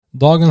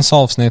Dagens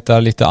avsnitt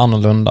är lite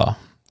annorlunda.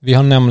 Vi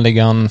har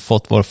nämligen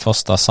fått vår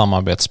första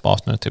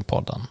samarbetspartner till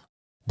podden.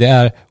 Det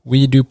är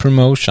We Do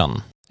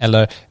Promotion,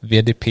 eller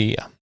VDP,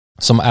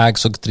 som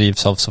ägs och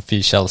drivs av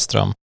Sofie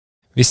Källström.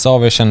 Vissa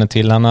av er känner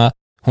till henne.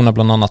 Hon har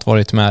bland annat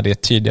varit med i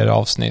ett tidigare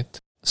avsnitt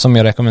som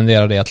jag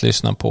rekommenderar dig att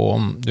lyssna på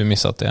om du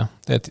missat det.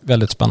 Det är ett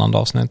väldigt spännande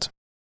avsnitt.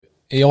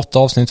 I 8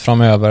 avsnitt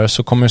framöver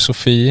så kommer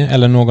Sofie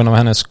eller någon av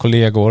hennes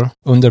kollegor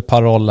under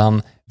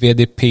parollen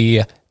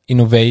VDP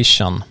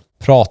Innovation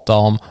prata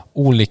om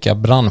olika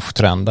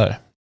branschtrender.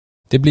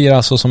 Det blir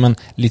alltså som en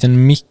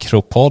liten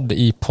mikropodd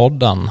i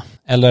podden,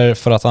 eller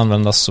för att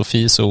använda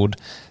Sofies ord,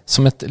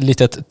 som ett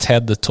litet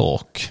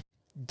TED-talk.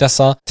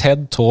 Dessa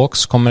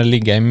TED-talks kommer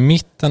ligga i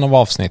mitten av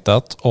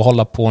avsnittet och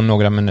hålla på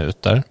några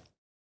minuter.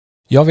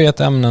 Jag vet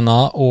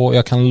ämnena och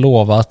jag kan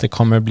lova att det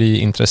kommer bli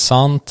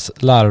intressant,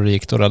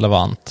 lärorikt och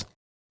relevant.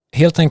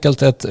 Helt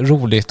enkelt ett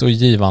roligt och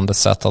givande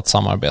sätt att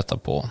samarbeta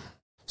på.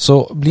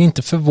 Så bli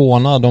inte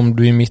förvånad om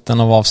du i mitten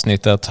av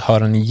avsnittet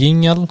hör en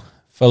jingle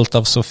följt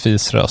av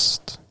Sofies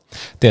röst.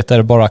 Det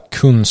är bara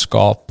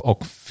kunskap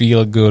och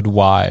feel good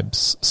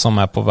vibes som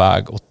är på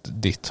väg åt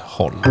ditt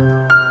håll.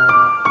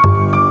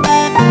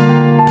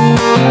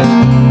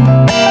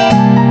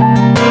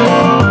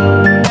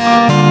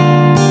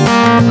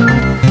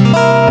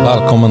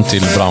 Välkommen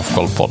till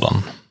Branschkollpodden.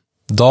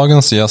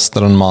 Dagens gäst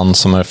är en man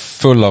som är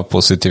full av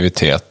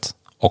positivitet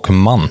och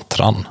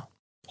mantran.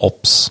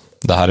 Ops,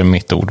 det här är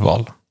mitt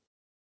ordval.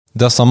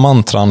 Dessa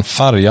mantran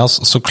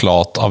färgas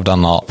såklart av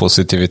denna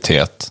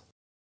positivitet.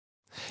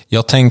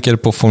 Jag tänker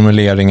på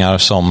formuleringar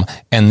som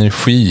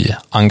energi,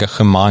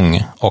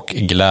 engagemang och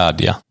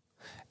glädje.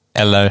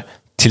 Eller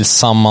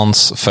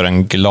tillsammans för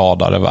en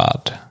gladare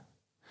värld.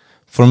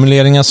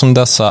 Formuleringar som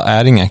dessa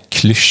är inga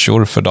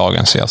klyschor för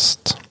dagens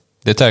gäst.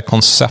 Det är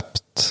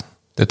koncept.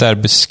 Det är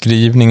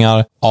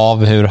beskrivningar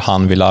av hur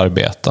han vill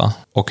arbeta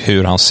och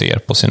hur han ser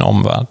på sin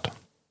omvärld.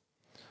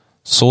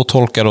 Så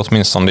tolkar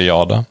åtminstone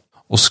jag det.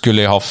 Och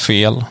skulle jag ha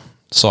fel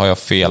så har jag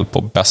fel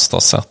på bästa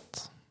sätt.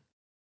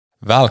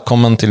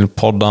 Välkommen till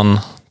podden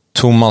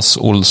Thomas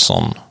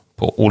Olsson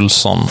på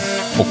Olsson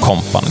 &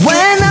 Company.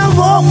 When I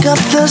woke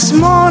up this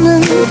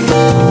morning,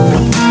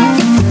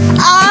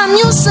 I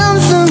knew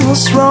something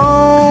was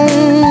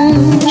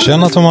wrong.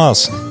 Tjena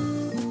Thomas.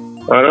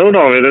 Hallå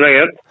David, är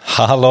läget?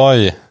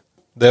 Halloj,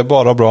 det är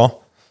bara bra.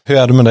 Hur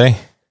är det med dig?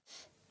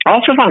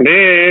 Ja, för fan, det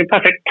är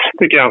perfekt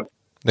tycker jag.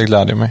 Det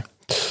glädjer mig.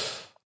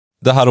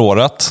 Det här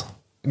året,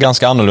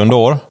 ganska annorlunda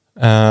år.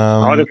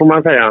 Ja, det får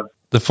man säga.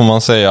 Det får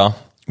man säga.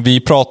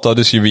 Vi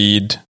pratades ju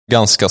vid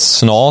ganska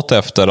snart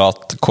efter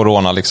att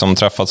corona liksom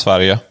träffat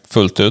Sverige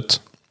fullt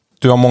ut.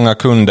 Du har många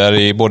kunder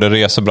i både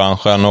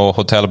resebranschen och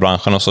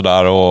hotellbranschen och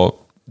sådär. Och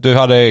du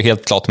hade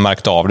helt klart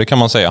märkt av det kan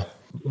man säga.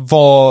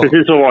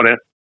 Precis så var det.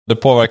 Det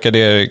påverkade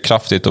er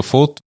kraftigt och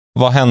fort.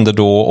 Vad hände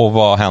då och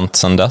vad har hänt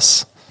sedan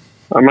dess?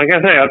 Ja, man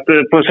kan säga att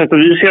på sätt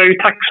och vis är jag ju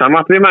tacksam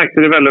att vi märkte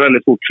det väldigt,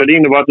 väldigt fort. För det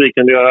innebar att vi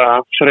kunde göra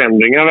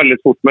förändringar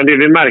väldigt fort. Men det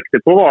vi märkte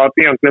på var att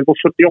egentligen på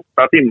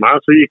 48 timmar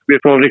så gick vi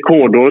från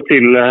rekordår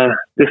till...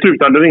 Det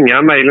slutade ringa,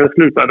 mejlen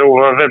slutade och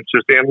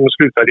webbsystem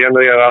slutade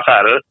generera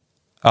affärer.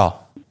 Ja.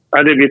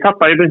 Vi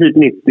tappade i princip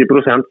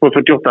 90% på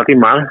 48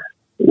 timmar.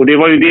 Och det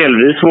var ju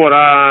delvis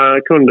våra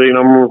kunder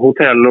inom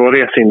hotell- och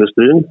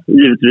reseindustrin,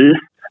 givetvis.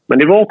 Men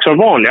det var också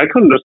vanliga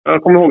kunder.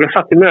 Jag kommer ihåg att jag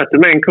satt i möte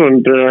med en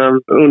kund.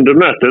 Under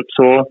mötet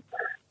så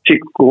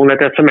fick hon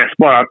ett sms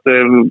bara att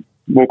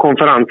vår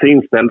konferens är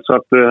inställd så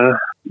att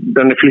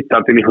den är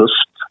flyttad till i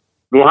höst.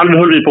 Då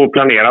höll vi på att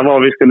planera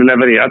vad vi skulle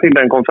leverera till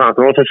den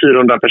konferensen. Det var för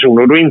 400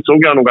 personer och då insåg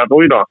jag nog att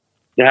oj då,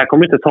 det här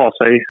kommer inte ta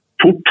sig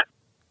fort.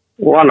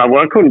 Och alla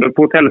våra kunder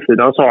på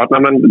hotellsidan sa att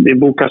nej, men det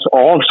bokas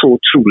av så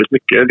otroligt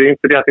mycket. Det är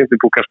inte det att det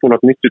inte bokas på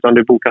något nytt utan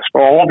det bokas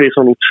av i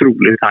sån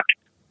otrolig takt.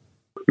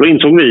 Då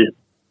insåg vi,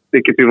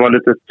 vilket ju var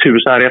lite tur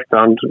så här i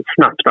efterhand,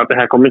 snabbt att det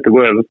här kommer inte gå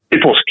över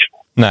till påsk.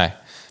 Nej,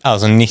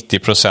 alltså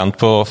 90%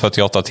 på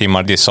 48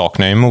 timmar, det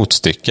saknar ju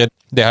motstycke.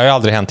 Det har ju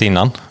aldrig hänt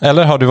innan.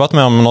 Eller har du varit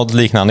med om något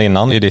liknande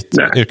innan i ditt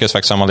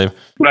yrkesverksamma liv?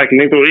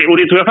 Verkligen inte. Och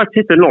det tror jag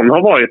faktiskt inte någon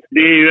har varit.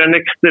 Det är ju en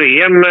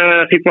extrem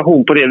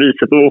situation på det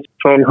viset. Och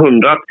från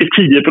 100 till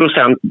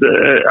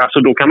 10%, alltså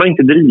då kan man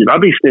inte driva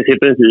business i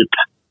princip.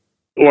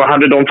 Och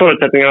hade de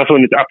förutsättningarna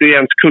funnits att det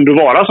ens kunde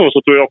vara så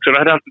tror jag också att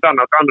vi hade haft ett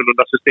annat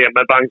annorlunda system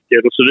med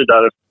banker och så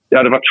vidare. Det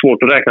hade varit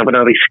svårt att räkna på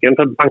den risken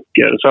för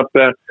banker. Så att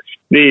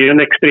det är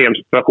en extrem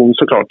situation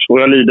såklart.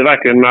 Och jag lider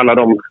verkligen med alla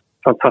de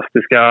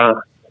fantastiska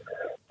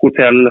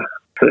hotell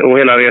och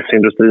hela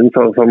reseindustrin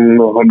som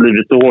har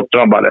blivit så hårt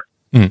drabbade.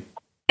 Mm.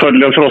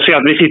 Fördelen för oss är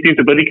att vi sitter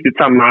inte på riktigt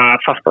samma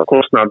fasta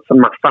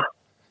kostnadsmassa.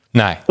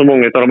 Nej. Som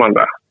många av de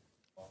andra.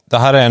 Det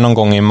här är någon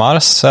gång i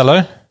mars, eller?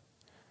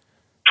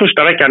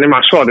 Första veckan i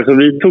mars var det, så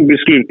vi tog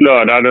beslut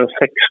lördagen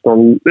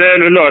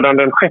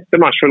den 6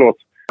 mars,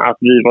 att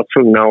vi var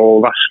tvungna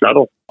att varsla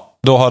då.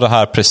 Då har det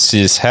här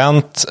precis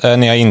hänt.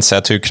 Ni har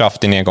insett hur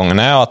kraftig nedgången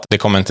är och att det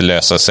kommer inte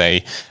lösa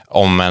sig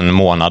om en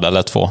månad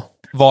eller 2.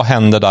 Vad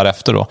händer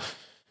därefter då?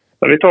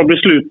 Vi tar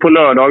beslut på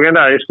lördagen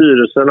där i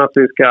styrelsen att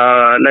vi ska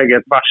lägga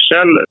ett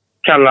varsel,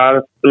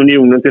 kallar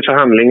unionen till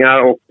förhandlingar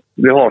och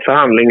Vi har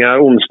förhandlingar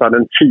onsdag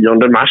den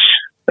 10 mars.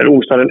 Eller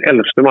onsdag den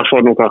 11 mars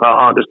var det nog kanske.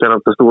 Ja, det spelar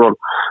inte stor roll.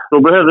 Då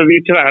behöver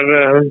vi tyvärr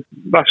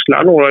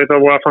varsla några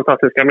av våra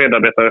fantastiska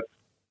medarbetare.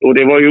 Och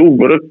det var ju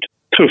oerhört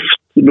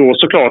tufft då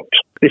såklart.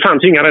 Det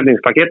fanns ju inga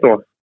räddningspaket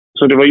då.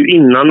 Så det var ju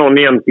innan någon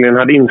egentligen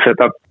hade insett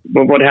att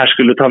vad det här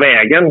skulle ta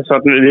vägen. Så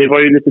att vi var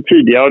ju lite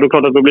tidigare och då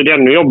klart att då blir det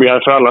ännu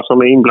jobbigare för alla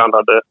som är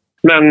inblandade.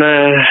 Men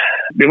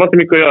det var inte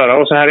mycket att göra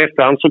och så här i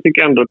efterhand så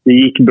tycker jag ändå att det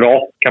gick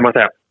bra kan man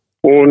säga.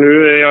 Och nu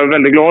är jag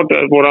väldigt glad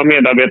att våra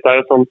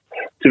medarbetare som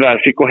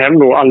tyvärr fick gå hem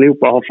då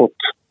allihopa har fått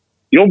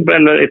jobb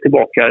eller är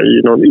tillbaka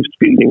i någon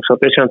utbildning. Så att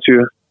det känns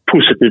ju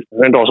positivt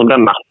en dag som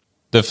denna.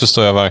 Det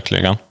förstår jag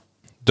verkligen.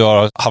 Du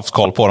har haft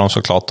koll på dem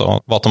såklart och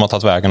vart de har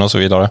tagit vägen och så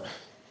vidare.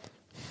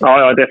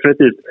 Ja,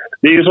 definitivt.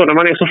 Det är ju så när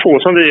man är så få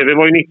som vi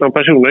var ju 19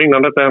 personer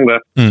innan detta hände.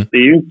 Det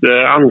är ju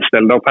inte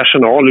anställda och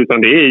personal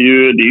utan det är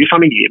ju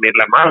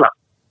familjemedlemmar.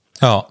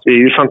 Ja. Det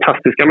är ju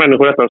fantastiska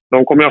människor detta.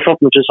 De kommer jag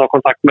förhoppningsvis ha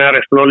kontakt med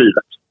resten av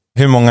livet.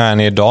 Hur många är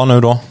ni idag nu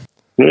då?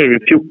 Nu är vi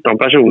 14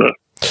 personer.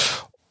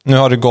 Nu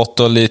har det gått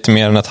då lite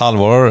mer än ett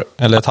halvår,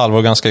 eller ett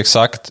halvår ganska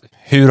exakt.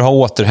 Hur har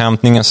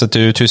återhämtningen sett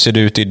ut? Hur ser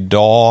det ut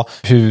idag?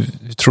 Hur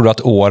tror du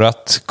att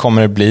året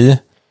kommer att bli?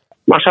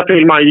 Mars,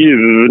 april, maj,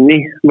 juni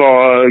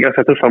var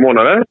ganska tuffa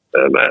månader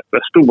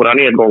med stora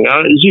nedgångar.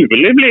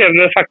 Juli blev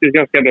faktiskt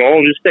ganska bra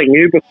och vi stänger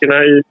ju böckerna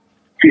i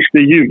sista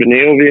juni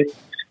och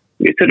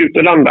vi ser ut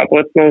att landa på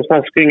ett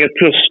någonstans kring ett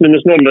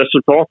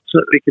plus-minus-noll-resultat,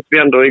 vilket vi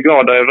ändå är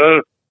glada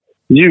över.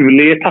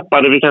 Juli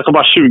tappade vi kanske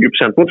bara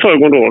 20% mot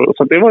föregående år,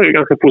 så det var ju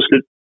ganska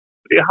positivt.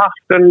 Vi har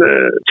haft en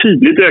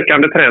tydligt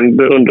ökande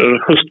trend under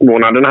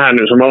höstmånaderna här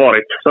nu som har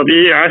varit. Så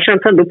vi har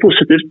känt ändå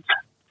positivt.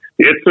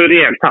 Det är ett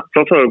rejält tapp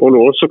från föregående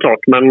år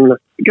såklart, men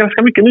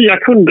ganska mycket nya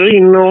kunder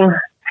in och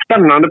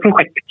spännande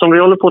projekt som vi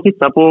håller på att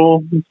titta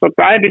på. Så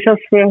det känns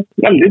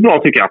väldigt bra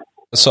tycker jag.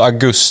 Så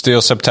augusti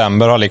och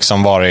september har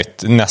liksom varit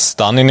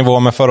nästan i nivå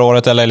med förra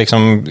året eller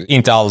liksom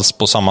inte alls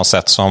på samma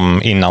sätt som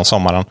innan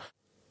sommaren?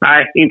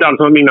 Nej, inte alls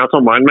som innan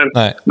sommaren,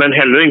 men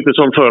heller inte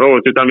som förra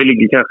året utan vi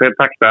ligger kanske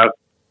taktar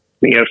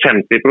ner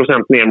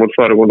 50% ner mot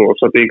föregående år.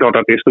 Så det är klart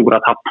att det är stora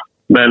tapp.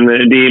 Men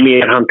det är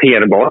mer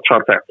hanterbart så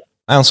att säga.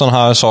 En sån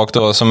här sak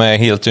då som är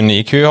helt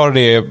unik. Hur har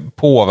det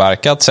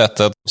påverkat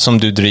sättet som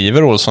du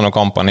driver Olsson &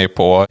 Company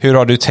på? Hur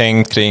har du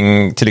tänkt kring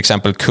till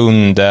exempel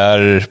kunder,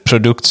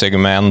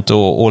 produktsegment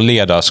och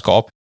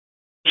ledarskap?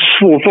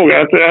 Svår fråga.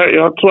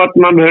 Jag tror att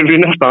man behöver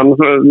nästan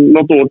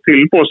något år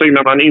till på sig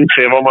innan man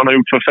inser vad man har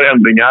gjort för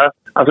förändringar.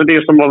 Alltså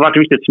det som har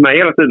varit viktigt för mig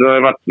hela tiden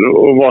har varit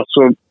att vara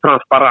så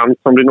transparent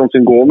som det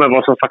någonsin går med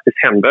vad som faktiskt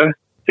händer.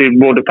 Till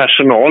både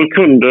personal,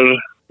 kunder,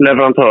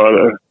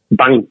 leverantörer,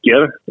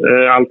 banker,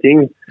 allting.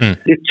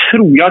 Det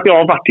tror jag att jag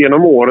har varit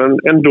genom åren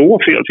ändå.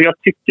 För jag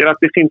tycker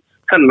att det finns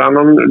sällan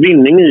någon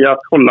vinning i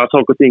att hålla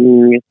saker och ting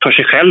för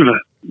sig själv.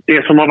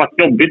 Det som har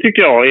varit jobbigt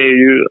tycker jag är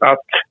ju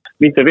att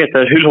vi inte vet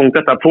hur långt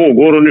detta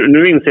pågår. Och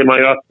nu inser man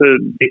ju att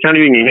det kan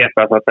ju ingen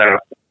veta så att säga.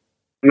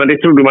 Men det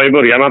trodde man i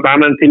början att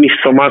men till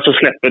midsommar så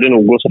släpper det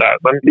nog och sådär.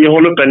 Men vi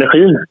håller upp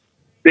energin.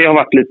 Det har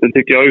varit lite,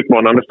 tycker jag,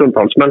 utmanande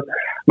stundtals. Men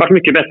varit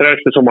mycket bättre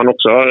efter sommaren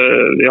också.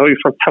 Vi har ju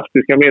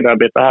fantastiska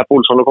medarbetare här på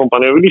Olsson &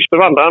 Company. Vi lyfter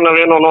varandra.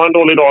 När någon har en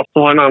dålig dag så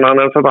har en annan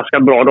en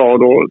förbaskat bra dag. Och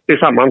då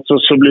tillsammans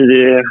så blir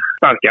vi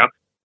starka.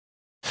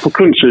 På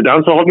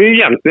kundsidan så har vi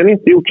egentligen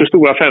inte gjort så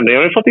stora förändringar.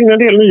 Vi har fått in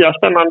en del nya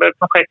spännande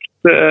projekt.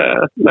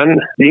 Men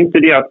det är inte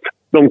det att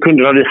de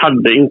kunderna vi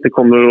hade inte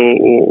kommer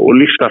att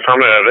lyfta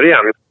framöver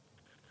igen.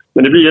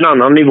 Men det blir en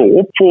annan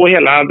nivå på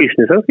hela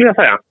businessen skulle jag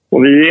säga.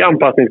 Och vi är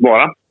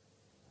anpassningsbara.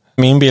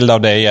 Min bild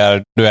av dig är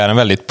att du är en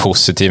väldigt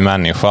positiv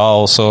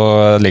människa och så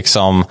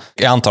liksom,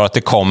 jag antar att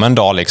det kom en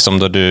dag liksom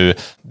då du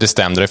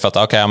bestämde dig för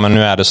att okej, men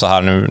nu är det så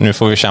här, nu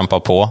får vi kämpa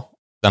på.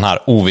 Den här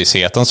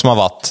ovissheten som har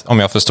varit, om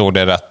jag förstod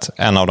det rätt,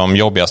 en av de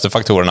jobbigaste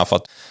faktorerna för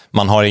att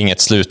man har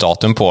inget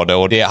slutdatum på det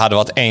och det hade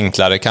varit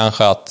enklare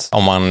kanske att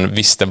om man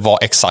visste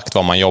exakt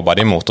vad man jobbade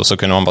emot och så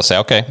kunde man bara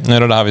säga okej, nu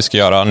är det här vi ska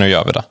göra, nu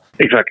gör vi det.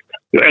 Exakt.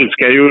 Jag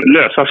älskar ju att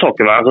lösa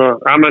saker. Va? Alltså,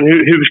 men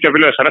hur ska vi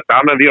lösa detta?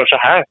 Men vi gör så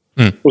här.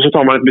 Och så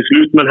tar man ett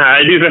beslut. Men här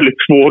är det ju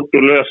väldigt svårt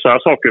att lösa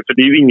saker för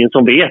det är ju ingen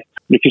som vet.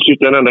 Det finns ju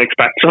inte en enda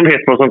expert som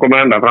vet vad som kommer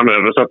att hända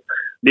framöver. Så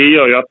det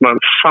gör ju att man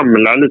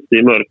famlar lite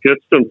i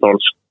mörkret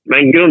stundtals.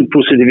 Men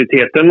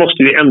grundpositiviteten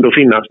måste ju ändå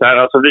finnas där.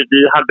 Alltså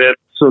vi hade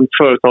ett sunt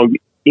företag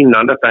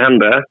innan detta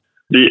hände.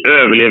 Vi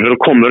överlever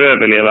och kommer att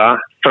överleva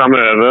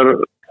framöver.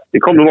 Det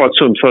kommer att vara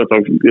ett sunt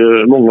företag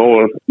många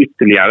år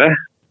ytterligare.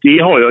 Det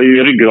har jag ju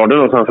i ryggraden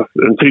någonstans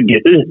en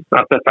trygghet i.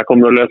 Att detta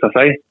kommer att lösa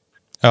sig.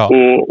 Ja.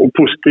 Och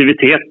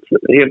positivitet.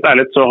 Helt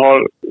ärligt så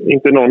har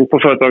inte någon på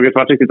företaget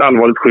varit riktigt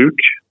allvarligt sjuk.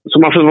 Så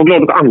man får vara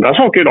glad åt andra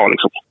saker idag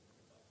liksom.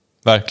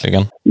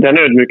 Verkligen. Den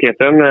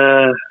ödmjukheten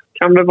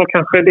kan väl vara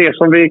kanske det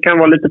som vi kan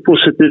vara lite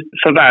positivt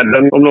för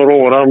världen om några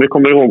år. Om vi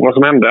kommer ihåg vad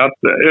som hände. Att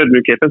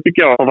ödmjukheten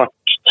tycker jag har varit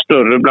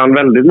större bland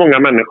väldigt många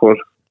människor.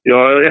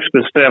 Jag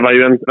eftersträvar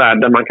ju en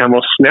värld där man kan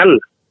vara snäll.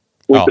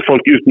 Och inte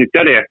folk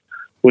utnyttjar det.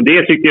 Och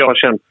det tycker jag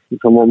känns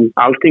som om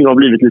allting har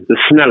blivit lite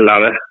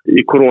snällare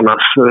i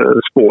coronas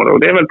spår. Och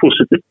det är väl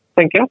positivt,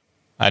 tänker jag.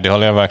 Nej, det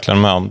håller jag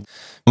verkligen med om.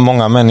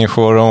 Många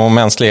människor och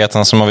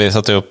mänskligheten som har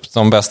visat upp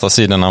de bästa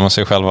sidorna med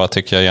sig själva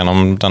tycker jag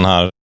genom den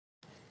här.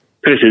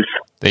 Precis.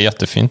 Det är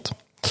jättefint.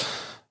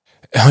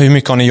 Hur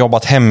mycket har ni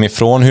jobbat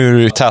hemifrån?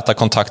 Hur täta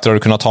kontakter har du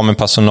kunnat ha med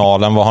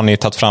personalen? Vad har ni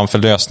tagit fram för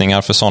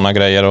lösningar för sådana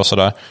grejer och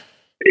sådär?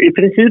 I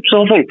princip så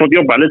har folk fått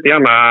jobba lite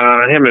grann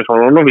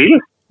hemifrån om de vill.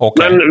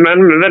 Okay. Men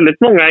väldigt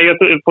många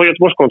på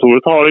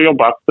Göteborgskontoret har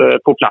jobbat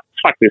på plats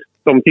faktiskt.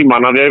 De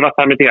timmarna, vi har ju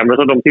varit permitterade,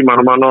 så de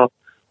timmarna man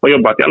har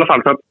jobbat i alla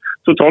fall. Så att,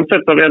 totalt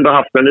sett har vi ändå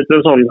haft en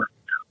liten sån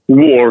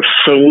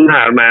warzone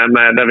här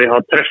med där vi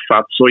har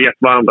träffats och gett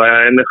varandra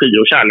energi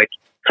och kärlek.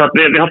 Så att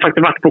vi har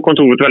faktiskt varit på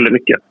kontoret väldigt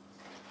mycket.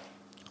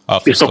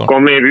 I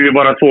Stockholm är vi ju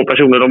bara 2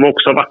 personer. De har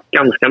också varit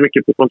ganska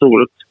mycket på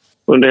kontoret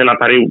under hela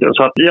perioden.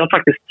 Så att vi har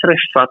faktiskt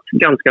träffat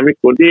ganska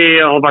mycket och det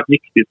har varit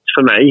viktigt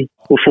för mig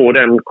att få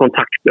den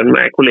kontakten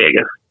med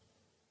kollegor.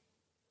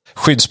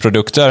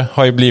 Skyddsprodukter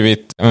har ju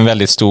blivit en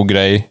väldigt stor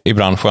grej i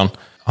branschen.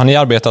 Har ni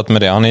arbetat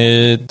med det? Har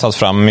ni tagit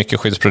fram mycket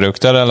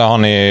skyddsprodukter eller har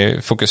ni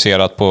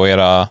fokuserat på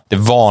det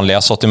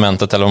vanliga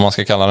sortimentet eller vad man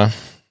ska kalla det?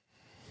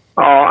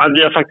 Ja,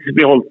 vi har faktiskt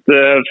behållit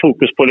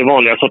fokus på det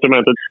vanliga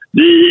sortimentet.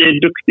 Vi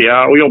är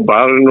duktiga och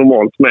jobbar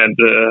normalt med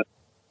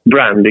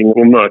branding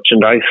och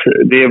merchandise.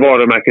 Det är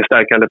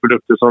varumärkesstärkande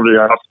produkter som vi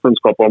har haft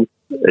kunskap om.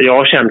 Jag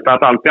har känt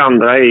att allt det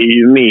andra är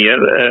ju mer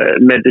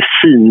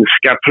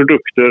medicinska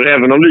produkter.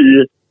 Även om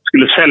vi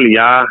skulle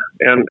sälja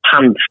en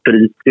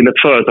handsprit till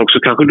ett företag så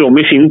kanske de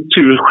i sin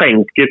tur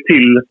skänker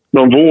till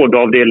någon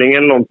vårdavdelning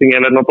eller någonting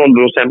eller något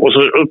ålderdomshem och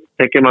så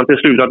upptäcker man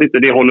till slut att inte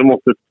det håller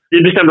måttet. Vi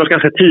bestämde oss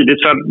ganska tidigt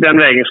för att den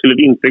vägen skulle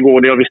vi inte gå,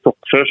 det har vi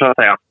stått för så att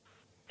säga.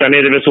 Sen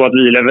är det väl så att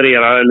vi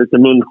levererar lite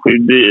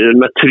munskydd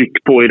med tryck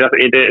på i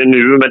det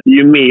nu, men det är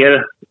ju mer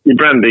i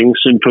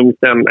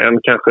branding-synpunkt än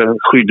kanske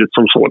skyddet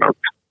som sådant.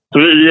 Så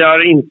vi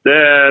har inte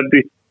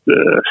bytt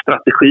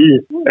strategi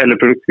eller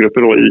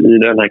produktgrupper då i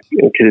den här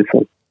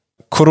krisen.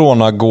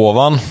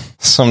 Coronagåvan,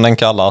 som den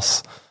kallas.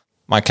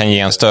 Man kan ge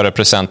en större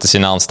present till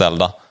sina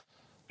anställda.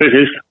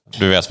 Precis.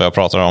 Du vet vad jag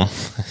pratar om.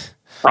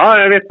 Ja,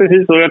 jag vet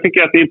precis. Och jag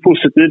tycker att det är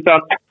positivt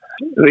att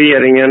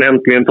regeringen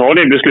äntligen tar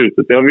det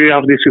beslutet. Det har vi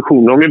haft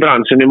diskussioner om i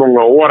branschen i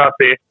många år. Att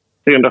det är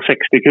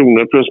 360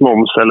 kronor plus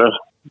moms eller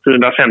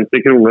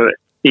 450 kronor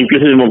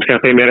inklusive moms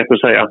kanske är mer rätt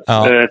att säga. Ja.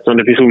 Eftersom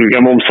det finns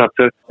olika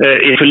momssatser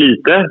är för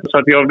lite. Så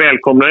att jag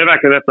välkomnar ju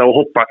verkligen detta och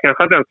hoppas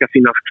kanske att den ska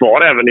finnas kvar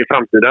även i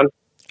framtiden.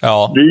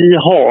 Ja. Vi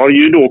har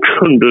ju då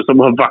kunder som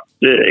har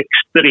varit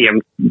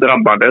extremt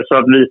drabbade så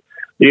att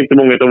det är inte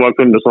många av våra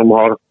kunder som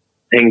har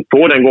hängt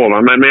på den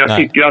gåvan. Men jag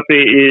tycker att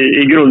det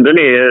i grunden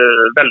är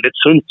väldigt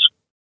sunt.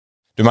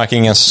 Du märker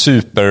ingen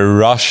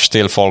superrush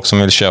till folk som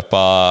vill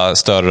köpa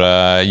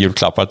större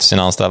julklappar till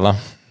sina anställda?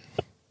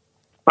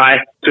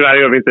 Nej, tyvärr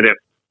gör vi inte det.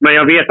 Men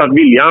jag vet att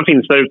viljan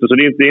finns där ute, så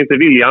det är inte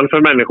viljan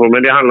för människor,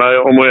 men det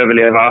handlar om att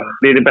överleva.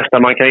 Det är det bästa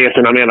man kan ge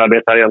sina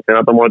medarbetare egentligen,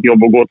 att de har ett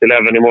jobb att gå till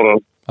även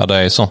imorgon. Ja, det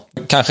är så.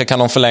 Kanske kan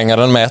de förlänga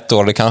den med 1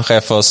 år. Det kanske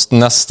är först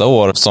nästa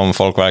år som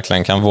folk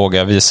verkligen kan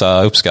våga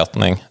visa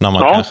uppskattning, när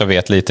man kanske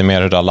vet lite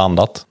mer hur det har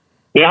landat.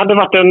 Det hade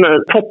varit en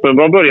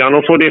toppenbra början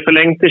att få det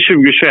förlängt till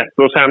 2021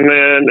 och sen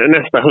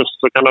nästa höst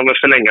så kan de väl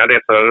förlänga det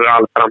för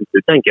all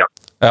framtid, tänker jag.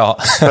 Ja.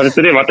 Hade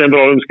inte det varit en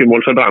bra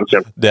önskemål för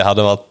branschen? Det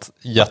hade varit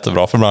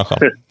jättebra för branschen.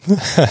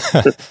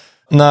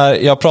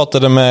 När jag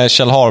pratade med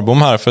Kjell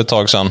Harbom här för ett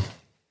tag sedan,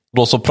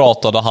 då så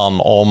pratade han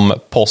om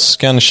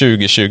påsken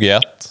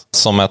 2021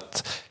 som ett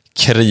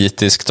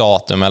kritiskt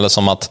datum, eller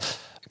som att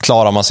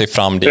klarar man sig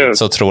fram dit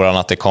så tror han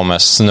att det kommer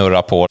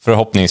snurra på,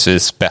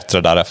 förhoppningsvis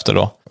bättre därefter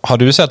då. Har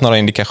du sett några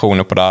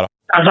indikationer på det här?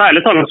 Alltså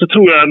ärligt talat så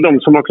tror jag att de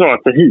som har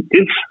klarat sig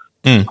hittills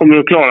kommer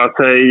att klara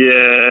sig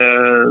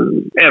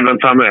även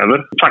framöver.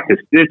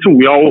 Faktiskt, det tror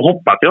jag och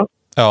hoppas jag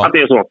att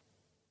det är så.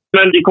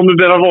 Men vi kommer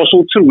behöva vara så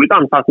otroligt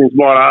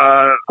anpassningsbara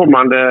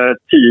kommande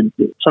tid.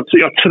 Så att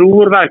jag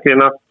tror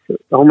verkligen att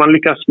om man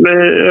lyckas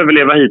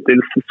överleva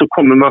hittills så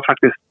kommer man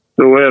faktiskt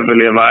att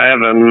överleva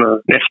även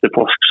efter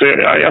påsk. Så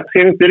jag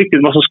ser inte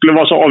riktigt vad som skulle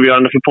vara så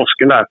avgörande för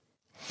påsken där.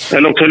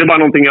 Eller också är det bara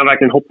någonting jag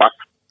verkligen hoppas.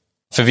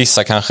 För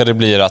vissa kanske det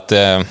blir att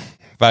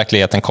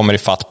verkligheten kommer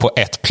ifatt på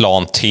ett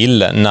plan till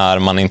när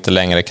man inte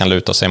längre kan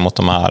luta sig mot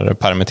de här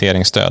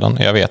permitteringsstöden.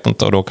 Jag vet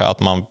inte, och då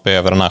att man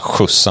behöver den här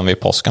skjutsen vid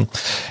påsken.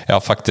 Jag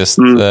har faktiskt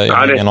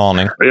ingen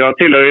aning. Jag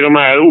tillhör ju de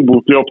här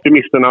obotliga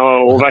optimisterna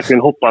och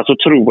verkligen hoppas och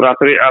tror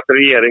att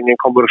regeringen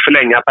kommer att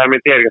förlänga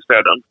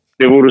permitteringsstöden.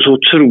 Det vore så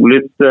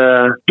otroligt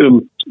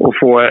dumt att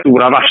få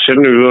stora varsel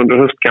nu under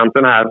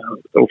höstkanten här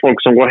och folk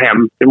som går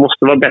hem. Det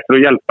måste vara bättre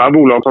att hjälpa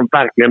bolag som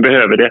verkligen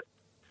behöver det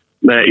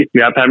med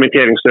ytterligare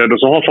permitteringsstöd, och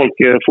så har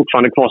folk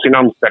fortfarande kvar sin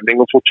anställning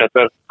och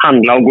fortsätter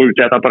handla och gå ut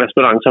och äta på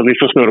restaurang så att vi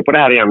får snurra på det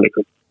här igen.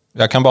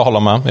 Jag kan bara hålla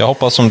med. Jag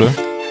hoppas som du.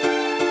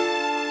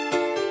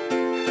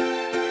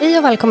 Hej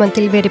och välkommen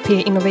till VDP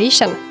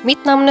Innovation.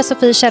 Mitt namn är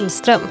Sofie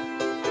Källström.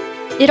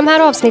 I de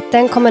här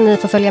avsnitten kommer ni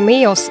få följa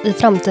med oss i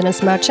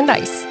framtidens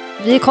merchandise.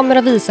 Vi kommer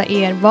att visa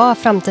er vad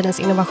framtidens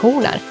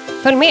innovation är.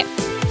 Följ med!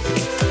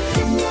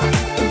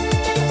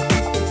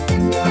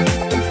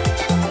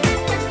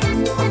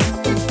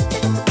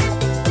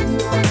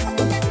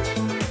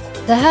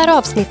 Det här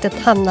avsnittet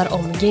handlar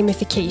om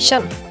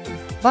gamification.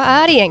 Vad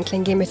är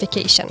egentligen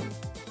gamification?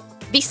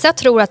 Vissa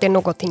tror att det är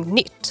någonting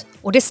nytt,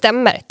 och det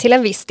stämmer till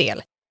en viss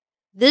del.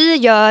 Vi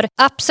gör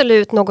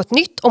absolut något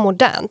nytt och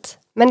modernt,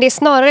 men det är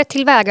snarare ett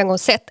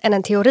tillvägagångssätt än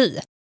en teori.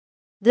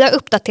 Vi har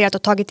uppdaterat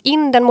och tagit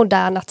in den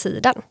moderna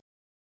tiden.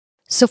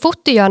 Så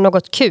fort du gör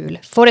något kul,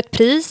 får ett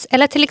pris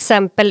eller till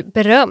exempel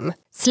beröm,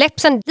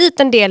 släpps en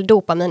liten del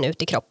dopamin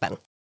ut i kroppen.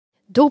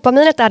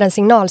 Dopaminet är en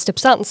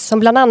signalsubstans som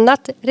bland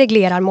annat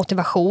reglerar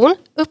motivation,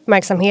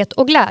 uppmärksamhet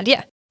och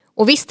glädje.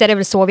 Och visst är det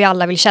väl så vi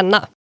alla vill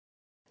känna.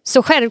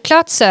 Så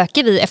självklart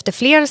söker vi efter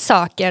fler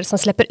saker som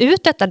släpper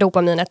ut detta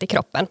dopaminet i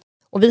kroppen.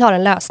 Och vi har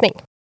en lösning.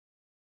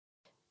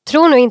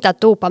 Tro nu inte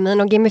att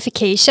dopamin och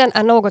gamification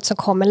är något som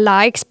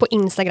kommer likes på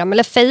Instagram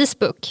eller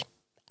Facebook.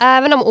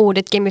 Även om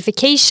ordet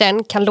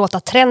gamification kan låta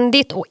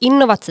trendigt och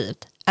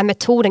innovativt är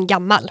metoden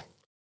gammal.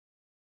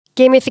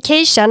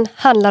 Gamification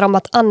handlar om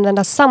att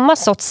använda samma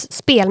sorts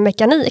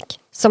spelmekanik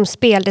som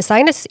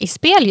speldesigners i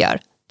spel gör,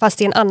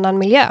 fast i en annan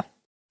miljö.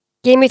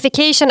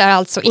 Gamification är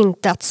alltså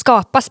inte att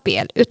skapa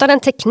spel utan en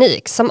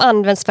teknik som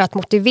används för att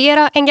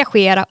motivera,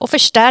 engagera och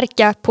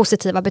förstärka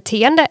positiva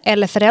beteende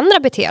eller förändra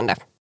beteende.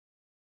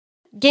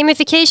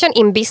 Gamification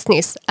in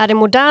business är det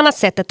moderna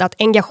sättet att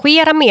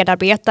engagera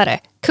medarbetare,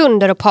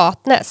 kunder och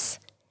partners.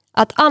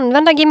 Att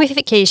använda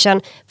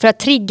gamification för att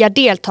trigga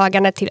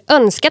deltagande till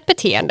önskat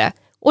beteende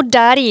och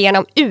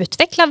därigenom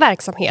utveckla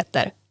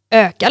verksamheter,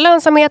 öka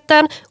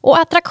lönsamheten och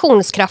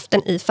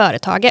attraktionskraften i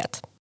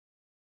företaget.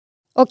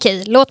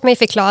 Okej, låt mig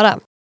förklara.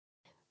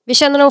 Vi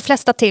känner de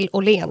flesta till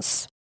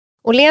Åhléns.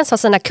 Åhléns har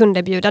sina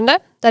kunderbjudande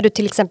där du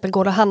till exempel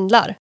går och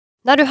handlar.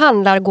 När du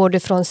handlar går du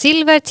från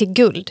silver till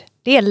guld.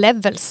 Det är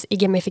levels i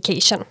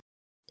gamification.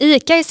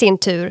 ICA i sin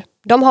tur,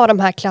 de har de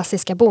här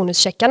klassiska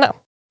bonuscheckarna.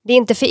 Det är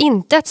inte för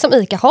intet som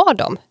ICA har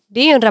dem. Det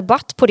är ju en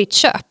rabatt på ditt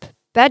köp.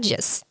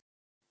 Badges.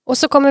 Och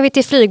så kommer vi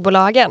till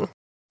flygbolagen.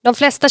 De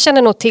flesta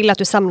känner nog till att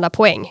du samlar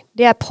poäng.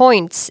 Det är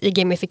points i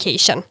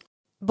gamification.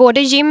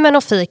 Både gymmen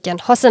och fiken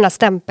har sina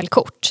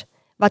stämpelkort.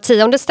 Var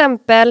 10:e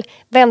stämpel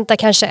väntar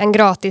kanske en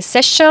gratis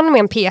session med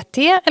en PT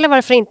eller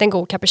varför inte en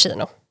god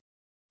cappuccino.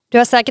 Du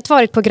har säkert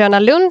varit på Gröna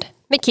Lund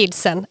med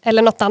kidsen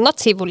eller något annat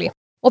tivoli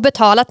och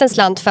betalat en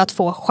slant för att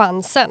få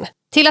chansen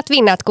till att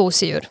vinna ett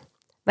gosedjur.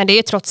 Men det är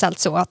ju trots allt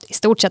så att i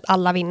stort sett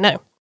alla vinner.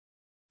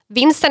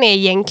 Vinsten är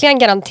egentligen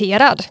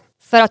garanterad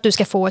för att du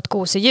ska få ett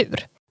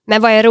gosedjur.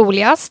 Men vad är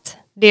roligast?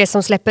 Det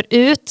som släpper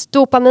ut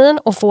dopamin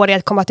och får dig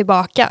att komma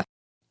tillbaka.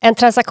 En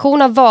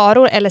transaktion av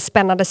varor eller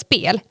spännande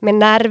spel med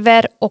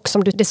nerver och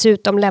som du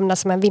dessutom lämnar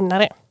som en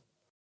vinnare.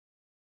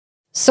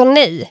 Så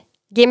nej,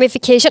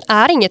 gamification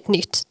är inget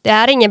nytt. Det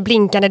är ingen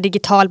blinkande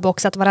digital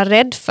box att vara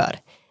rädd för.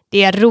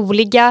 Det är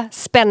roliga,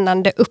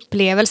 spännande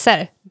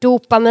upplevelser,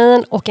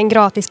 dopamin och en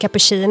gratis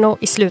cappuccino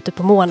i slutet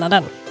på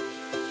månaden.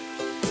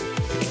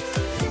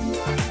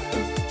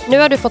 Nu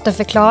har du fått en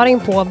förklaring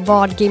på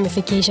vad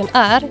gamification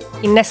är.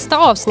 I nästa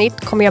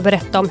avsnitt kommer jag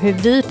berätta om hur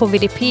vi på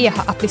VDP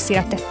har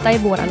applicerat detta i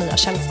våra nya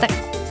tjänster.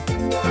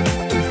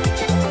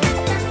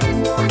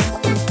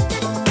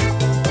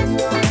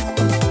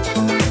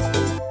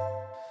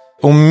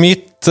 Och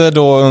mitt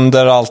då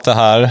under allt det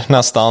här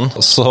nästan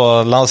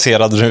så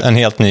lanserade du en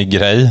helt ny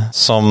grej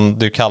som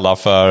du kallar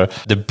för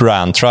The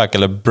Brand Truck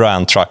eller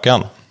Brand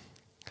Trucken.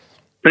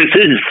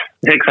 Precis,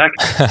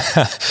 exakt.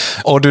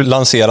 Och du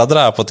lanserade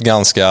det här på ett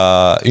ganska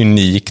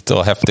unikt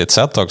och häftigt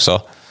sätt också.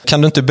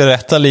 Kan du inte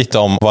berätta lite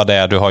om vad det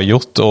är du har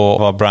gjort och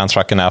vad Brand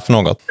Trucken är för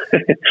något?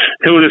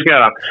 Jo, det ska jag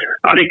göra.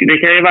 Ja, det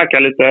kan ju verka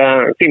lite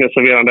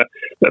sinnesförvirrande.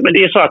 Men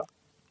det är så att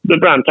The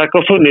Brand Truck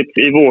har funnits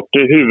i vårt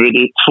huvud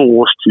i 2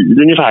 års tid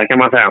ungefär kan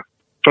man säga.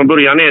 Från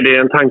början är det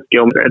en tanke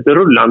om ett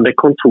rullande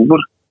kontor,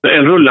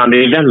 en rullande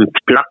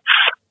eventplats.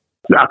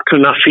 Att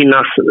kunna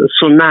finnas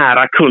så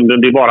nära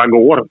kunden det bara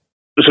går.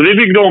 Så vi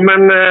byggde om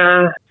en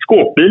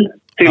skåpbil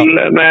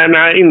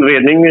med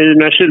inredning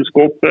med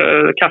kylskåp,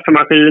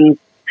 kaffemaskin,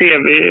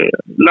 tv,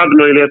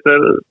 laddmöjligheter,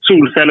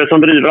 solceller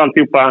som driver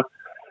alltihopa.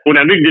 Och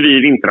den byggde vi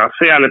i vintras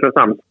i ärlighetens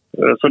namn.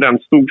 Så den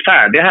stod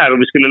färdig här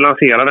och vi skulle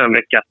lansera den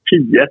vecka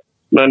 10.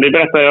 Men det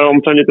berättade jag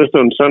om för en liten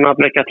stund sedan att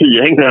vecka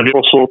 10 hängde vi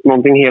oss åt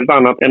någonting helt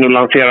annat än att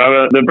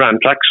lansera The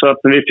Brand Truck. Så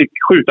att vi fick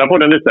skjuta på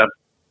den lite.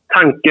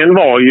 Tanken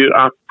var ju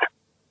att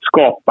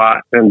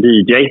skapa en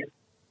DJ.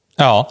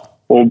 Ja.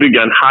 Och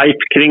bygga en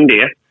hype kring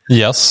det.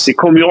 Yes. Det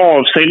kom ju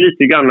av sig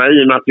lite grann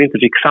i och med att vi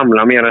inte fick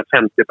samla mer än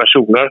 50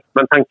 personer.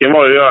 Men tanken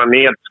var ju att göra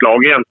nedslag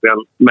egentligen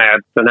med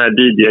den här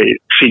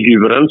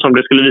DJ-figuren som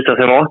det skulle visa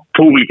sig vara.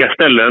 På olika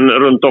ställen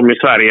runt om i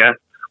Sverige.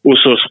 Och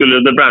så skulle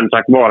The Brand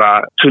Truck vara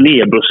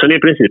turnébussen i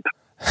princip.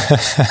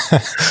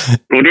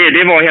 Och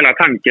det var hela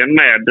tanken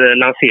med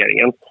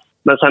lanseringen.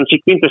 Men sen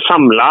fick vi inte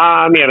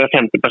samla mer än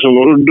 50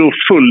 personer och då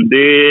föll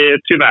det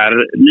tyvärr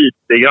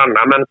lite grann.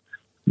 Men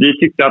vi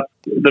tyckte att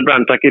The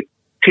Brand Truck är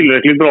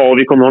tillräckligt bra och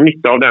vi kommer ha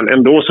nytta av den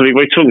ändå så vi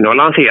var ju tvungna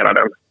att lansera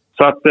den.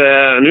 Så att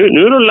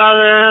nu rullar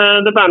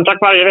The Brand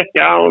Truck varje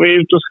vecka och vi är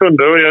ute hos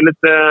kunder och gör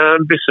lite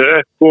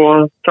besök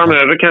och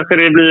framöver kanske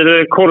det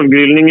blir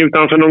korvgrillning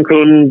utanför någon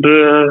kund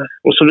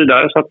och så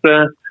vidare. Så att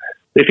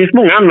det finns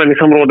många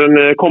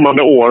användningsområden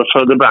kommande år för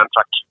The Brand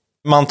Truck.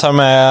 Man tar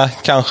med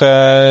kanske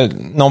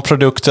någon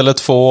produkt eller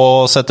två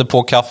och sätter på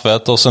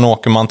kaffet och sen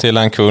åker man till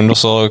en kund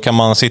och så kan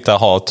man sitta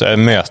och ha ett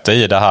möte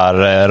i det här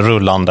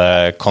rullande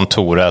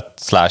kontoret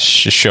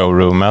 /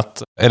 showroomet.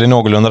 Är det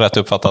någorlunda rätt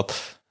uppfattat?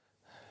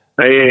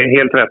 Det är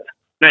helt rätt.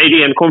 När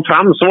idén kom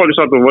fram så var det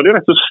så att då var det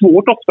rätt så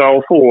svårt ofta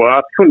att få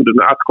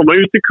kunderna att komma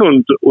ut till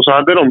kund och så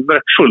hade de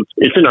rätt fullt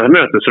i sina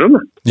mötesrum.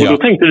 Ja. Och då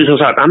tänkte vi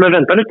så här, men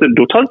vänta lite,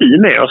 då tar vi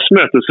med oss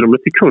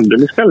mötesrummet till kunden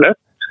istället.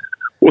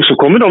 Och så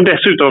kommer de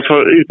dessutom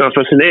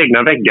utanför sina egna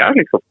väggar.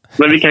 Liksom.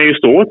 Men vi kan ju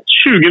stå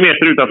 20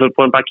 meter utanför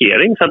på en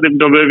parkering så att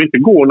de behöver inte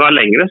gå några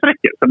längre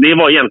sträckor. Så det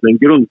var egentligen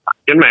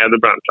grundtanken med The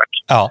Brand Track.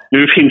 Ja.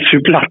 Nu finns ju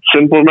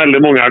platsen på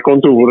väldigt många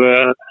kontor.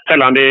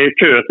 Sällan det är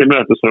kö till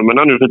mötesrummen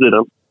nu för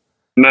tiden.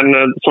 Men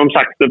som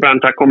sagt, The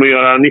Brand Track kommer att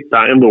göra nytta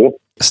ändå.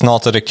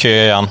 Snart är det kö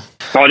igen.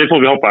 Ja, det får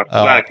vi hoppas.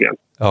 Ja. Verkligen.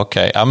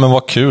 Okej, ja, men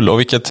vad kul. Och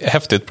vilket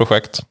häftigt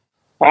projekt.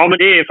 Ja, men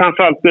det är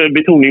framförallt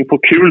betoning på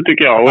kul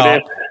tycker jag. Och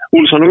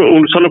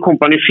Olsson och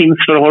Company finns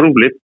för att ha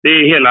roligt. Det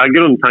är hela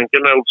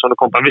grundtanken med Olsson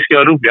och Company. Vi ska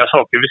göra roliga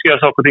saker. Vi ska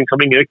göra saker och ting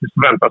som ingen riktigt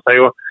förväntar sig.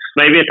 Och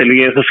mig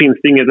veterligen så finns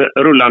det inget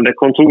rullande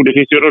kontor. Det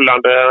finns ju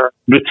rullande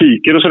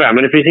butiker och sådär.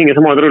 Men det finns ingen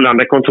som har ett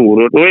rullande kontor.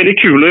 Och då är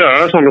det kul att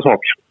göra sådana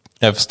saker.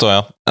 Jag förstår,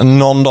 ja.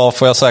 Någon dag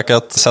får jag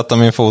säkert sätta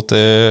min fot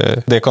i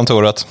det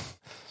kontoret.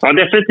 Ja,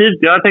 definitivt.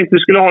 Jag tänkte att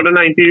vi skulle ha den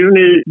här intervjun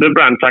i The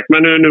Brand Track,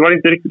 men nu var det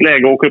inte riktigt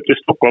läge att åka upp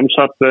till Stockholm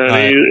så att det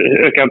är ju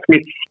ökad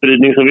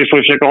smittspridning så vi får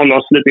försöka hålla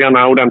oss lite grann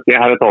ordentliga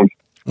här ett tag.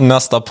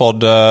 Nästa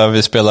podd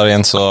vi spelar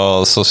in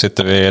så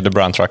sitter vi i The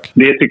Brand Track.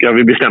 Det tycker jag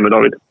vi bestämmer,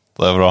 David.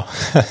 Det är bra.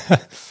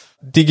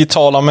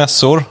 Digitala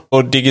mässor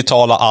och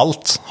digitala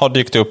allt har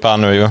dykt upp här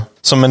nu ju,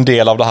 som en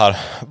del av det här.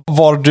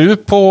 Var du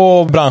på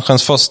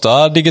branschens första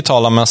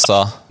digitala mässa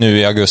nu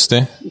i augusti?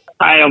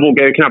 Nej, jag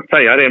vågar ju knappt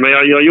säga det, men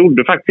jag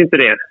gjorde faktiskt inte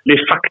det. De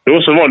facto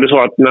så var det så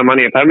att när man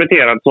är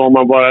permitterad så har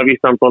man bara ett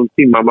visst antal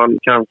timmar man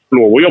kan få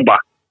lov att jobba.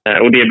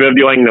 Och det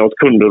behövde jag ägna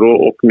åt kunder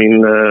och min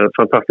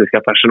fantastiska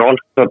personal.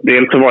 Så att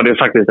dels så var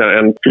det faktiskt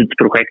en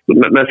tidsprojekt.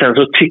 Men sen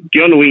så tycker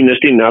jag nog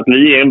innerst inne att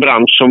vi är en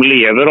bransch som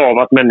lever av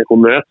att människor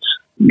möts.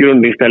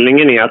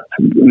 Grundinställningen är att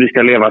vi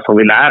ska leva som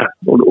vi lär.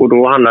 Och då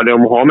handlar det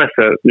om att ha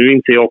mässor. Nu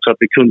inser jag också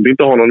att vi kunde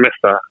inte ha någon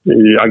mässa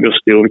i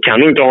augusti och vi kan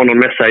nog inte ha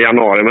någon mässa i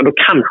januari. Men då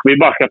kanske vi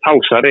bara ska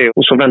pausa det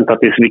och så vänta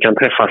tills vi kan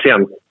träffas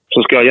igen. Så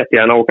ska jag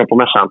jättegärna åka på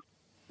mässan.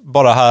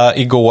 Bara här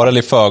igår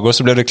eller i förrgår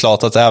så blev det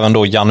klart att även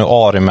då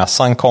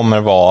januarimässan kommer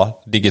vara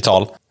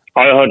digital.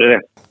 Ja, jag hörde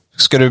det.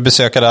 Ska du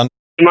besöka den?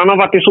 Man har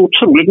varit i så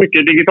otroligt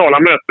mycket digitala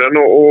möten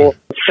och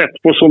sett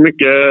på så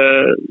mycket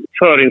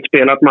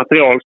förinspelat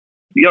material.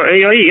 Jag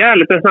är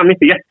ärligt namn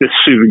inte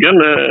jättesugen.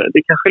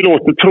 Det kanske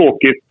låter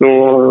tråkigt.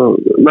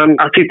 Men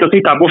att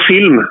titta på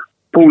film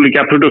på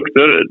olika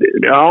produkter.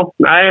 Ja,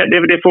 nej,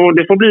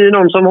 det får bli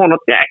någon som har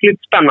något jäkligt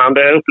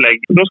spännande upplägg.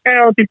 Då ska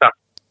jag titta.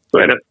 Så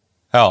är det.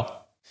 Ja.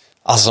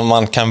 Alltså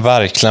man kan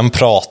verkligen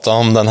prata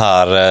om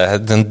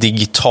den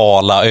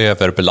digitala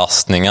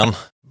överbelastningen.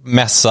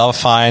 Mässa,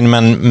 fine,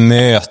 men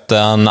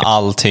möten,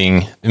 allting.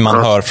 Man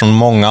hör från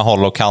många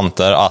håll och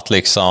kanter att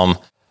liksom...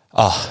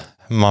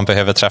 man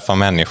behöver träffa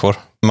människor.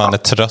 Man är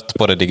trött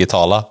på det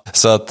digitala.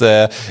 Så att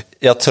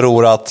jag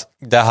tror att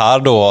det här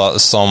då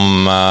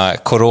som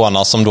corona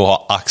som då har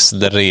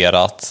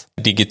accelererat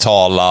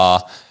digitala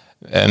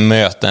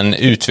möten,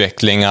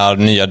 utvecklingar,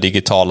 nya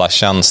digitala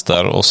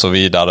tjänster och så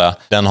vidare.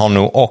 Den har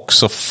nog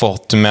också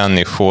fått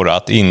människor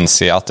att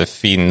inse att det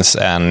finns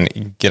en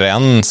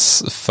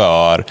gräns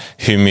för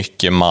hur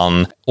mycket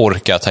man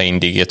orkar ta in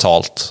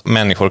digitalt.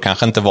 Människor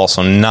kanske inte var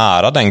så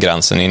nära den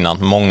gränsen innan.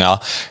 Många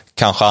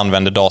kanske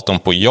använder datorn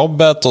på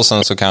jobbet och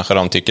sen så kanske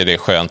de tycker det är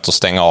skönt att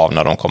stänga av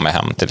när de kommer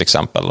hem till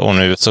exempel. Och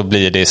nu så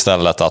blir det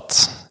istället att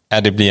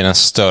det blir en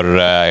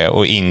större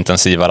och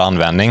intensivare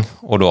användning.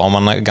 Och då har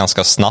man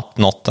ganska snabbt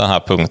nått den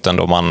här punkten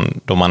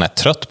då man är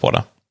trött på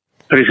det.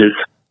 Precis.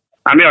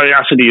 Ja, men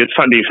alltså det är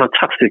ett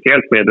fantastiskt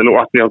hjälpmedel och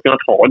att vi har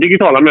kunnat ha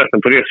digitala möten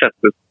på det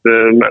sättet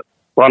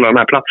på alla de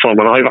här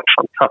plattformarna har ju varit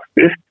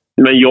fantastiskt.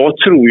 Men jag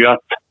tror ju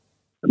att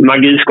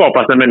magi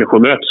skapas när människor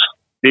möts.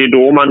 Det är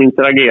då man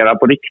interagerar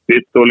på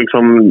riktigt och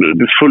liksom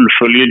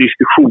fullföljer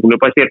diskussioner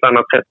på ett helt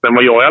annat sätt än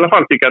vad jag i alla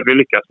fall tycker att vi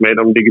lyckas med i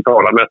de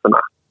digitala mötena.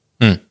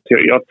 Mm.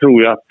 Jag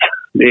tror ju att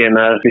det är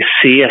när vi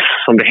ses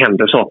som det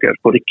händer saker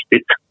på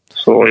riktigt.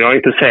 Så jag är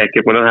inte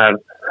säker på den här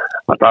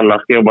att alla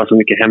ska jobba så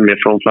mycket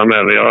hemifrån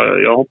framöver.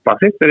 Jag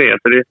hoppas inte det.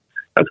 För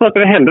jag tror att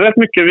det händer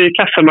rätt mycket vid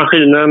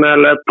kaffemaskinen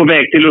eller på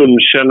väg till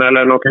lunchen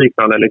eller något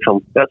liknande.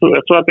 Liksom.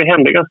 Jag tror att det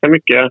händer ganska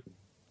mycket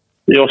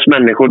i oss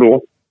människor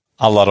då.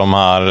 Alla de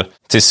här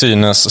till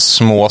synes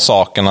små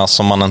sakerna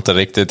som man inte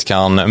riktigt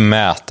kan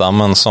mäta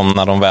men som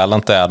när de väl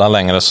inte är där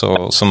längre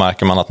så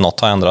märker man att något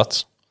har ändrats.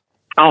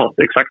 Ja,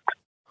 exakt.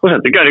 Och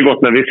sen tycker jag det är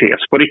gott när vi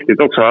ses på riktigt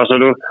också. Alltså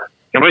då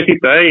kan man ju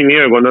titta in i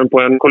ögonen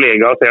på en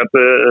kollega och säga att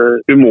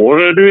hur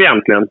mår du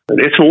egentligen?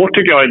 Det är svårt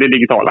tycker jag i det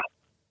digitala.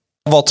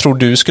 Vad tror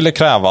du skulle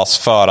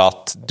krävas för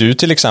att du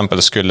till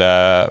exempel skulle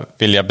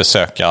vilja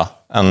besöka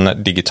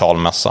en digital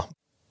mässa?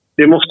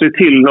 Det måste ju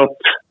till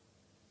något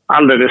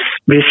alldeles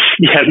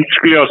speciellt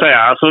skulle jag säga.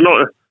 Alltså,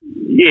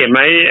 ge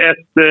mig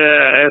ett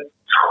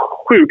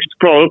sjukt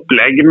bra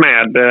upplägg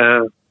med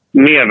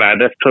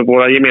mervärdet för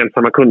våra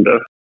gemensamma kunder.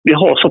 Vi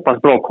har så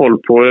pass bra koll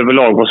på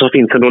överlag vad som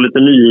finns. Då lite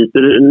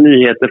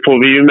nyheter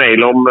får vi ju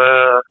mejl om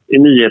i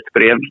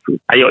nyhetsbrev.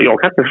 Jag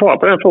kan inte svara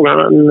på den frågan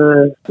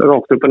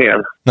rakt upp och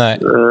ner. Nej.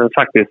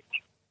 Faktiskt.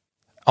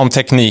 Om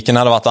tekniken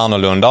hade varit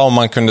annorlunda, om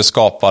man kunde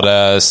skapa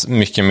det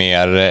mycket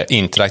mer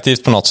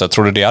interaktivt på något sätt,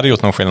 tror du det hade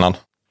gjort någon skillnad?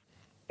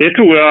 Det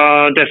tror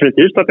jag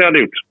definitivt att det hade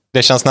gjort.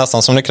 Det känns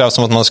nästan som det krävs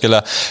som att man skulle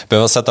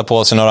behöva sätta på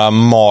sig några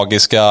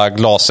magiska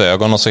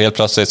glasögon och så helt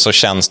plötsligt så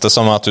känns det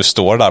som att du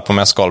står där på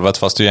mässgolvet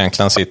fast du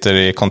egentligen sitter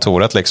i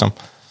kontoret liksom.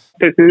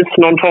 Precis,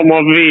 någon form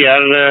av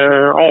VR,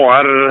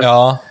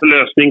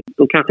 AR-lösning.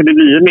 Då kanske det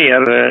blir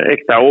mer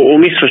äkta. Och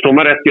missförstå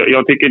mig rätt,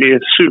 jag tycker det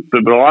är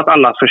superbra att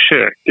alla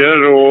försöker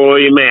och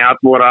är med,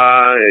 att våra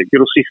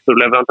grossister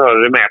och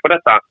leverantörer är med på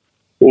detta.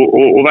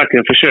 Och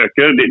verkligen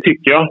försöker, det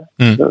tycker jag.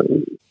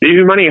 Det är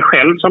hur man är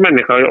själv som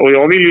människa. Och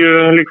jag vill ju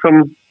liksom...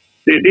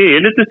 Det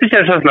är lite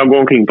speciell känsla att gå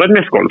omkring på ett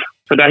mässgolv.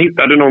 För där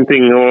hittar du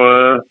någonting och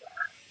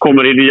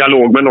kommer i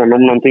dialog med någon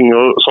om någonting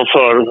som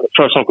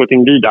för saker och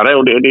ting vidare.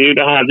 Och det är ju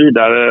det här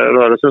vidare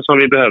rörelsen som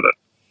vi behöver.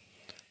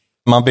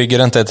 Man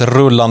bygger inte ett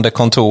rullande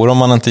kontor om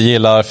man inte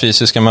gillar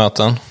fysiska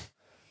möten.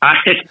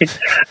 Nej,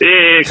 det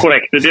är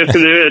korrekt.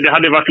 Det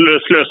hade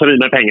varit slöseri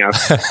med pengar.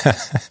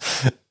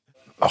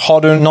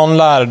 Har du någon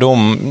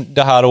lärdom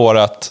det här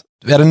året?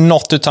 Är det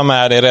något du tar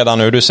med dig redan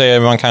nu? Du säger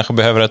att man kanske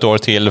behöver ett år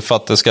till för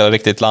att det ska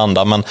riktigt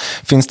landa. Men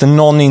finns det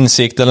någon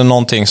insikt eller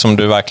någonting som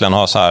du verkligen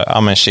har så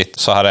här, men shit,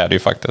 så här är det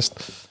ju faktiskt?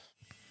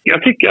 Jag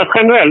tycker att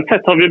generellt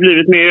sett har vi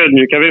blivit mer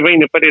ödmjuka. Vi var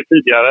inne på det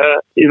tidigare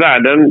i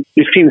världen.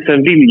 Det finns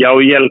en vilja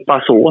att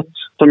hjälpas åt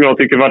som jag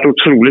tycker varit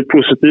otroligt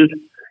positiv.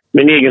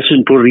 Min egen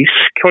syn på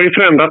risk har ju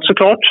förändrats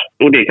såklart.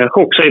 Och det kanske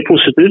också är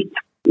positivt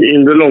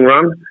in the long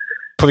run.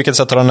 På vilket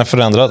sätt har den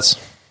förändrats?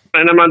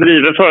 Men när man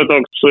driver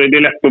företag så är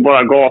det lätt att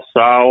bara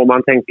gasa och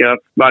man tänker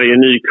att varje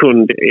ny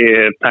kund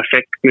är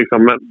perfekt. Liksom.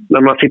 Men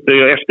när man sitter och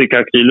gör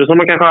efterkalkyler som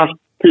man kanske har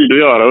haft tid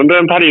att göra under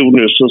en period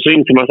nu så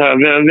inser man så här,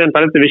 vänta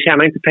lite, vi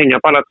tjänar inte pengar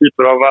på alla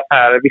typer av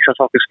affärer. Vissa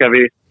saker ska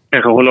vi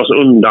kanske hålla oss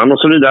undan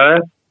och så vidare.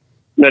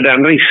 När den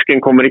risken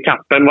kommer i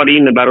kappen, vad det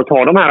innebär att ta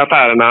de här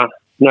affärerna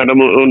när de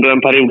under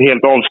en period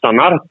helt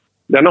avstannar.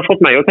 Den har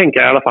fått mig att tänka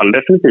i alla fall,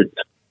 definitivt.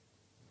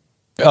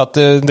 Att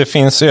det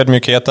finns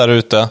ödmjukhet där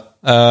ute.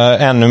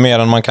 Ännu mer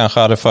än man kanske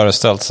hade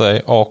föreställt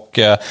sig och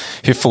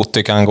hur fort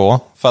det kan gå.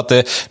 För att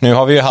nu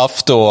har vi ju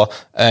haft då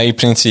i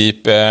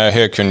princip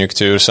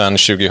högkonjunktur sedan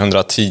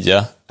 2010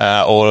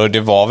 och det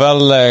var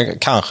väl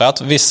kanske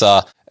att vissa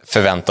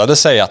förväntade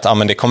sig att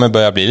men det kommer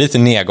börja bli lite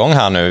nedgång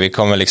här nu. Det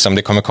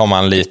kommer komma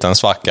en liten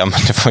svacka, men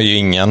det var ju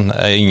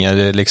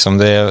ingen liksom,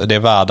 det är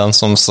världen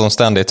som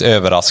ständigt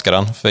överraskar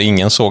den, för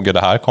ingen såg ju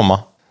det här komma.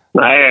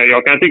 Nej,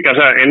 jag kan tycka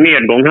så här, en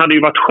nedgång hade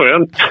ju varit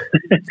skönt.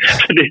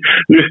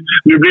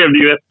 Nu blev det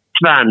ju ett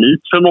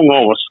tvärnit för många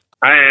av oss.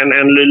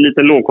 En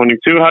liten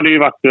lågkonjunktur hade ju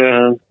varit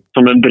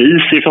som en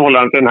bris i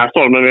förhållande till den här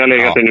stormen vi har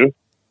legat i nu.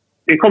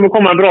 Det kommer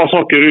komma bra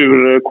saker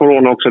ur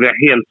corona också, det är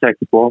jag helt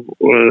säker på.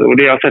 Och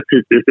det jag har sett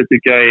hittills, det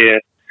tycker jag är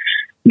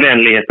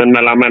vänligheten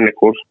mellan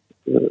människor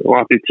och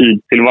attityd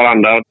till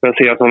varandra. Den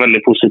ser jag som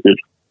väldigt positiv.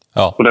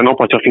 Ja. Och den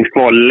hoppas jag finns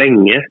kvar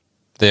länge.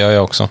 Det gör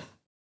jag också.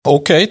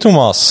 Okej,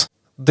 Thomas.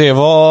 Det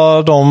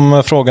var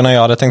de frågorna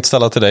jag hade tänkt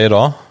ställa till dig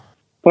idag.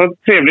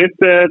 Trevligt.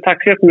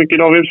 Tack så jättemycket,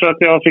 David, för att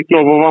jag fick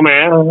lov att vara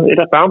med i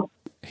detta.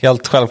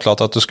 Helt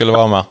självklart att du skulle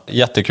vara med.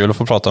 Jättekul att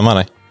få prata med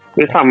dig.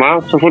 Det är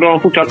samma. Så får du ha en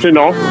fortsatt fin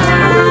dag.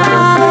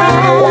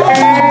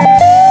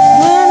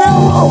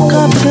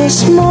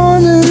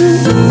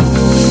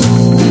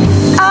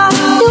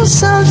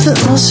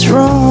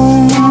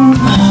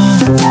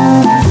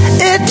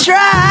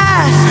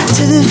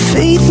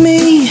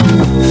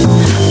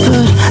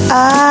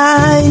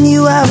 I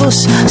knew I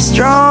was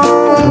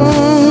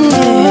strong.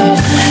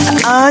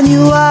 I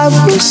knew I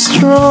was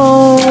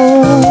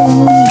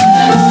strong.